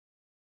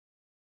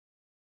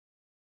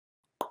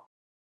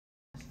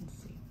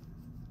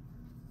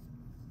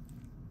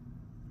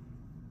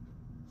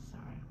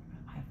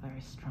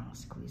very strong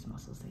squeeze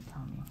muscles, they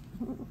tell me.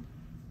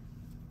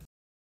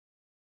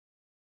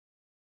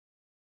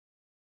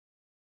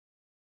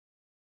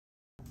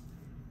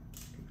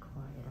 Be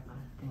quiet about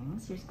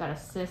things. You've got a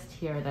cyst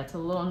here that's a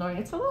little annoying.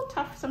 It's a little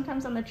tough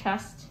sometimes on the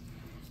chest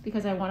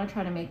because I want to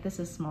try to make this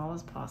as small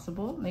as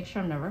possible. Make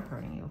sure I'm never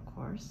hurting you, of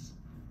course.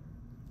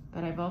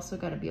 But I've also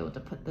got to be able to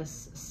put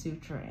this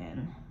suture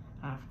in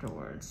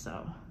afterwards,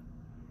 so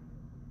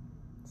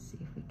let's see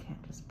if we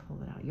can't just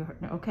pull it out. You're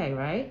hurting, okay,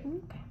 right?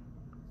 Okay.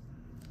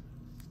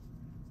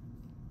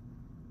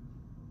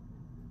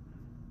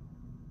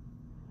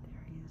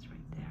 There he is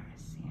right there, I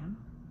see him.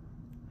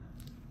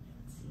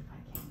 Let's see if I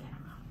can get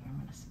him out here. I'm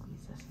gonna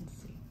squeeze this and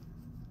see.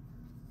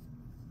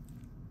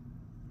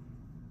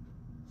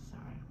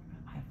 Sorry,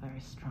 I have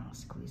very strong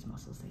squeeze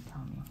muscles, they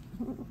tell me.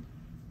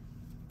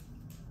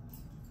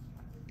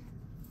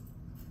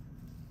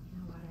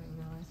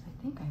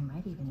 I think I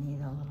might even need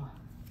a little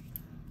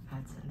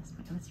add some this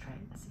way. Let's try it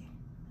and see.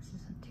 This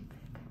isn't too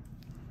big.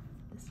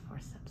 This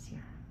forceps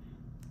here.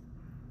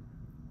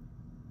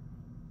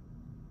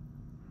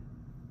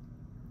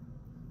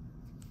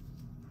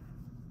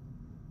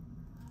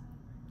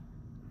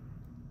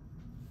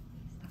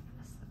 He's not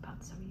gonna slip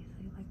out so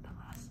easily like the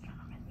last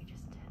gentleman we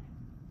just did.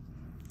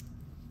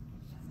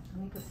 Let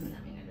me put some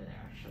numbing under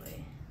there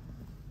actually.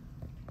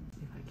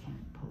 See if I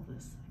can't pull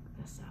this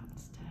like this out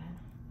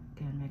instead.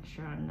 Again, make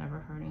sure I'm never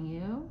hurting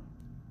you.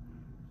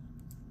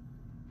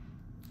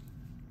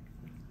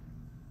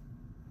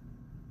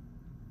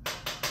 That's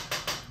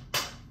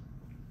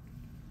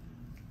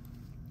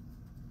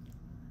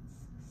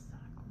the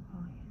sac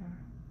wall here.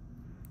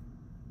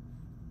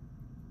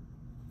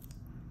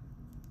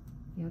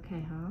 You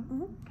okay, huh?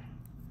 Mm-hmm. Okay.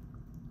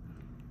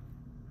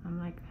 I'm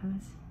like, kind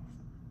of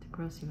to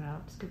gross you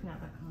out, scooping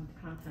out the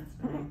contents,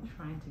 but I'm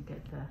trying to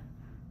get the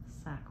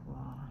sac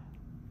wall.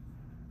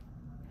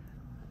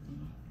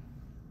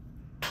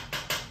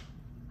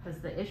 Because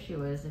the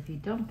issue is if you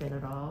don't get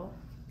it all,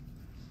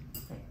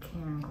 it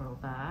can grow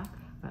back,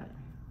 but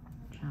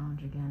the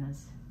challenge again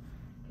is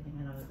getting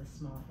it out of the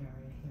small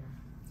area here.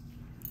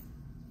 I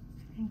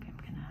think I'm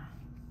gonna,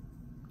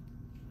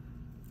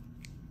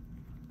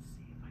 let's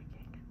see if I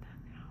can get that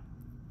now.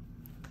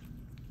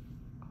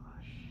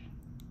 Gosh.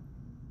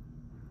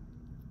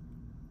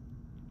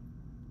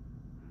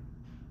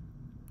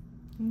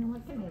 You know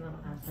what, give me a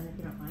little absent if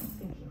you don't mind,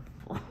 thank you.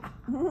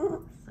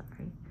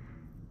 Sorry.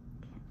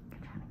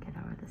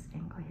 This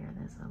angle here,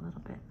 there's a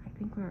little bit, I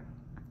think the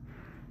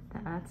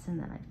Adson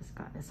that I just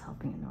got is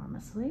helping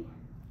enormously.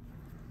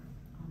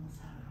 Almost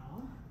have it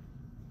all.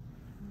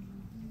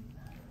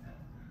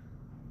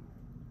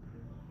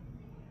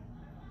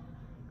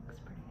 Looks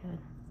pretty good.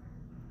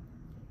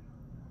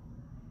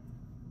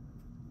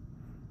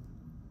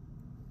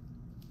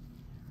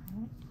 All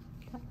right,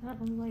 tap that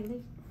one lightly.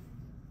 Let's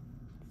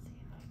see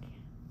if I can,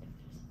 if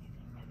there's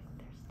anything, I think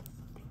there's still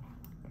something there.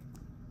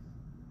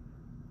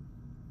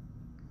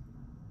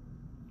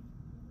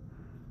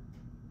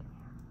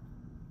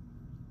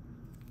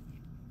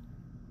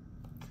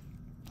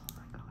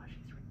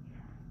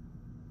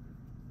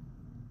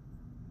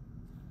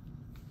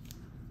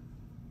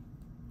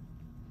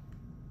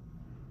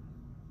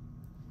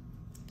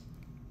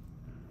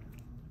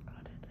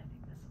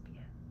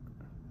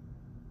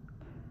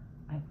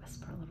 I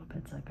whisper a little bit,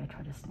 it's like I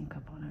try to sneak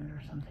up on it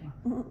or something.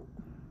 Okay.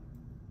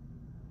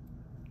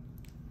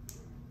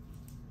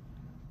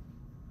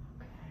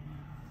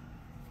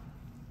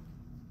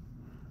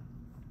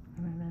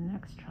 And then the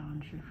next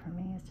challenge for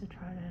me is to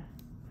try to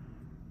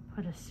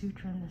put a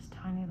suture in this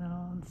tiny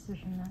little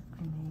incision that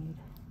I made.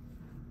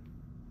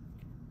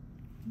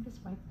 And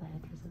just wipe the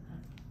edges of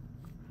that.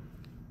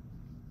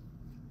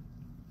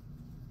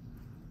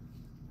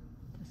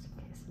 Just in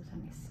case there's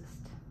any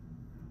cyst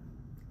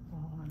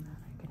wall on that.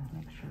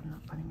 Make sure I'm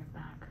not putting it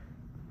back.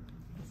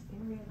 This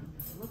area, let me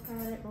just look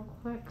at it real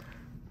quick.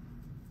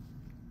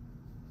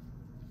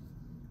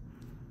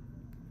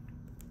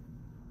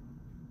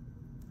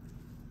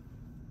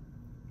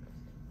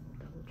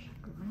 Double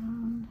check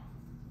around.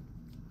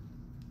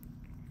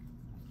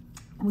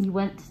 We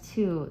went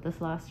to this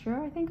last year,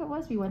 I think it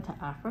was, we went to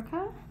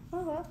Africa.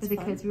 Oh, that's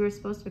because fun. we were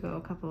supposed to go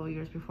a couple of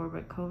years before,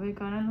 but COVID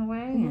got in the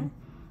way, and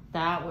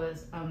that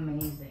was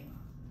amazing.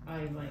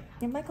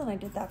 Yeah, Michael and I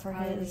did that for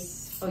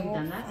his. Oh, you've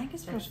done that? I think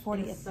his first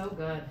 40th. It's so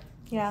good.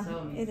 Yeah,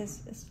 so it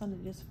is. It's fun to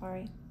do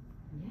safari.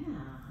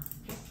 Yeah,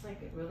 just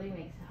like it really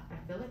makes. I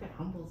feel like it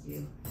humbles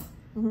you.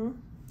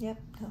 Yep,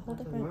 a whole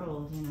different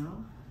world, you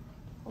know.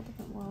 Whole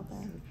different world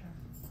there.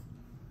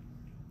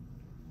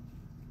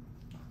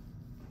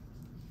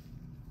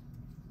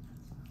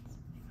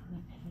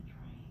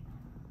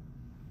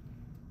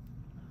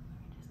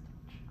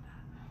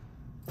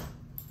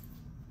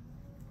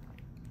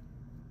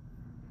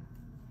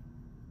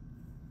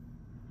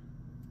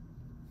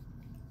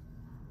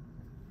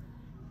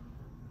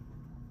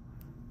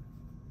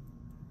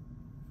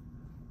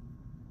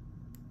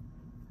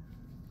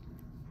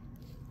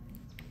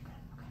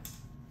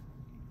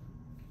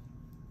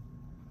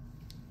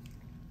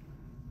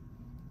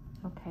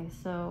 Okay,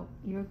 so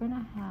you're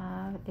gonna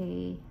have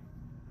a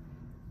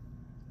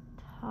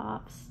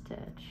top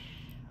stitch.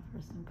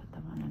 First, I'm gonna put the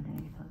one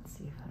underneath. Let's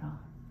see if it'll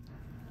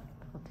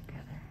pull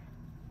together.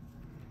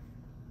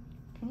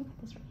 Can you put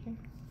this right here?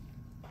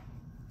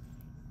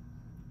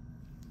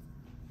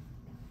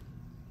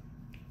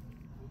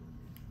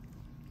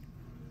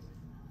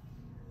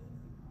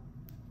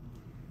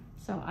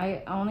 So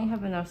I only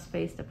have enough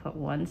space to put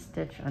one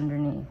stitch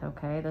underneath,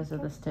 okay? Those are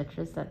the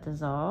stitches that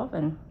dissolve,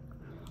 and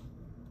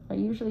I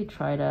usually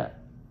try to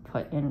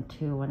put in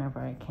two whenever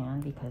I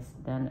can, because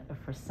then if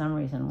for some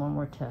reason one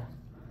were to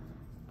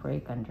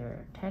break under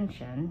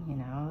tension, you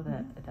know,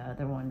 that the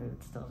other one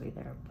would still be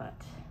there, but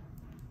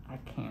I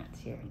can't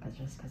here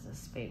just because of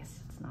space,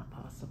 it's not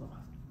possible.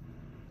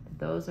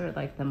 Those are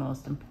like the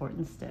most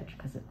important stitch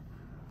because it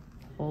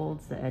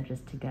holds the edges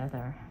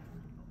together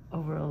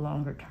over a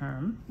longer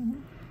term.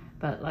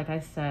 But like I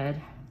said,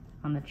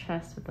 on the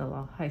chest with the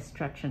high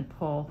stretch and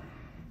pull,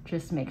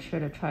 just make sure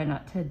to try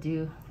not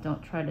to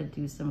don't try to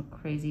do some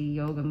crazy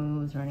yoga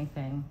moves or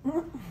anything.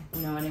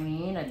 You know what I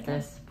mean? At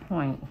this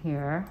point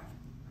here.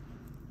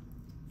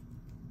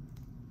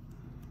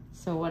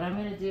 So what I'm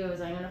gonna do is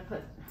I'm gonna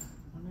put,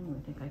 I don't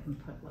even think I can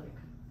put like,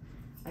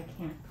 I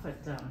can't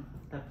put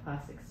the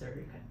plastic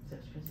surgery cut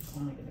stitch because it's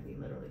only gonna be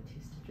literally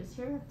 2 stitches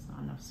here. It's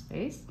not enough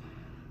space.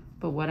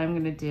 But what I'm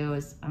gonna do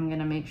is I'm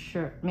gonna make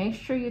sure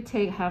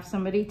you have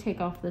somebody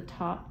take off the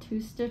top 2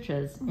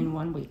 stitches in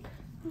 1 week.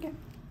 Okay.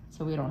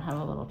 So we don't have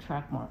a little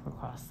track mark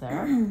across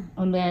there.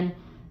 And then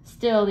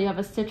still you have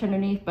a stitch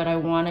underneath, but I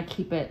wanna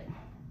keep it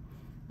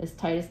as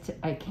tight as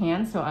I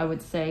can. So I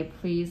would say,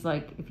 please,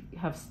 like if you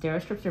have stair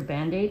strips or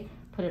Band-Aid,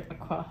 put it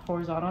across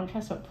horizontal on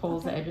chest so it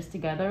pulls the edges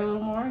together a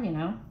little more, you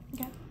know?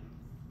 Okay.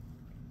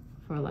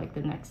 For like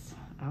the next,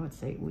 I would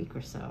say, week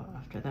or so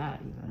after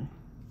that even.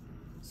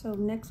 So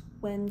next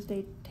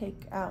Wednesday,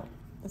 take out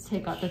the stitch.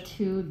 Take out the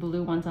 2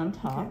 blue ones on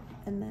top. Okay.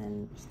 And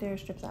then stair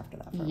strips after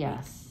that for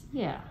Yes,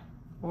 yeah.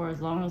 Or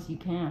as long as you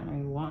can or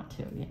you want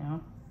to, you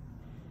know.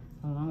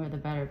 The longer the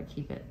better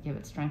to give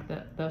it strength.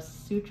 Those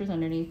sutures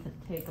underneath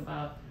take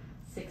about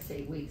 6 to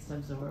 8 weeks to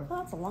absorb. Well,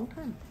 that's a long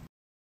time.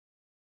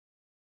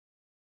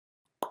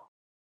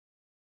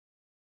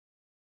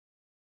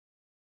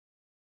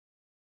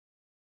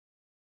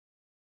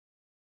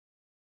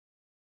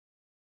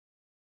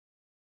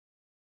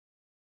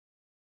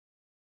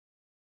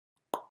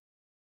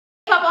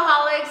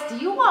 Puppaholics, do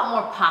you want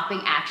more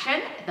popping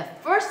action, the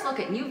first look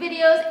at new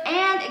videos,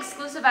 and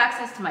exclusive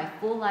access to my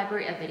full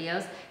library of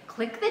videos?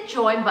 Click the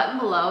join button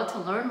below to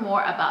learn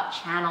more about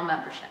channel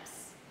memberships.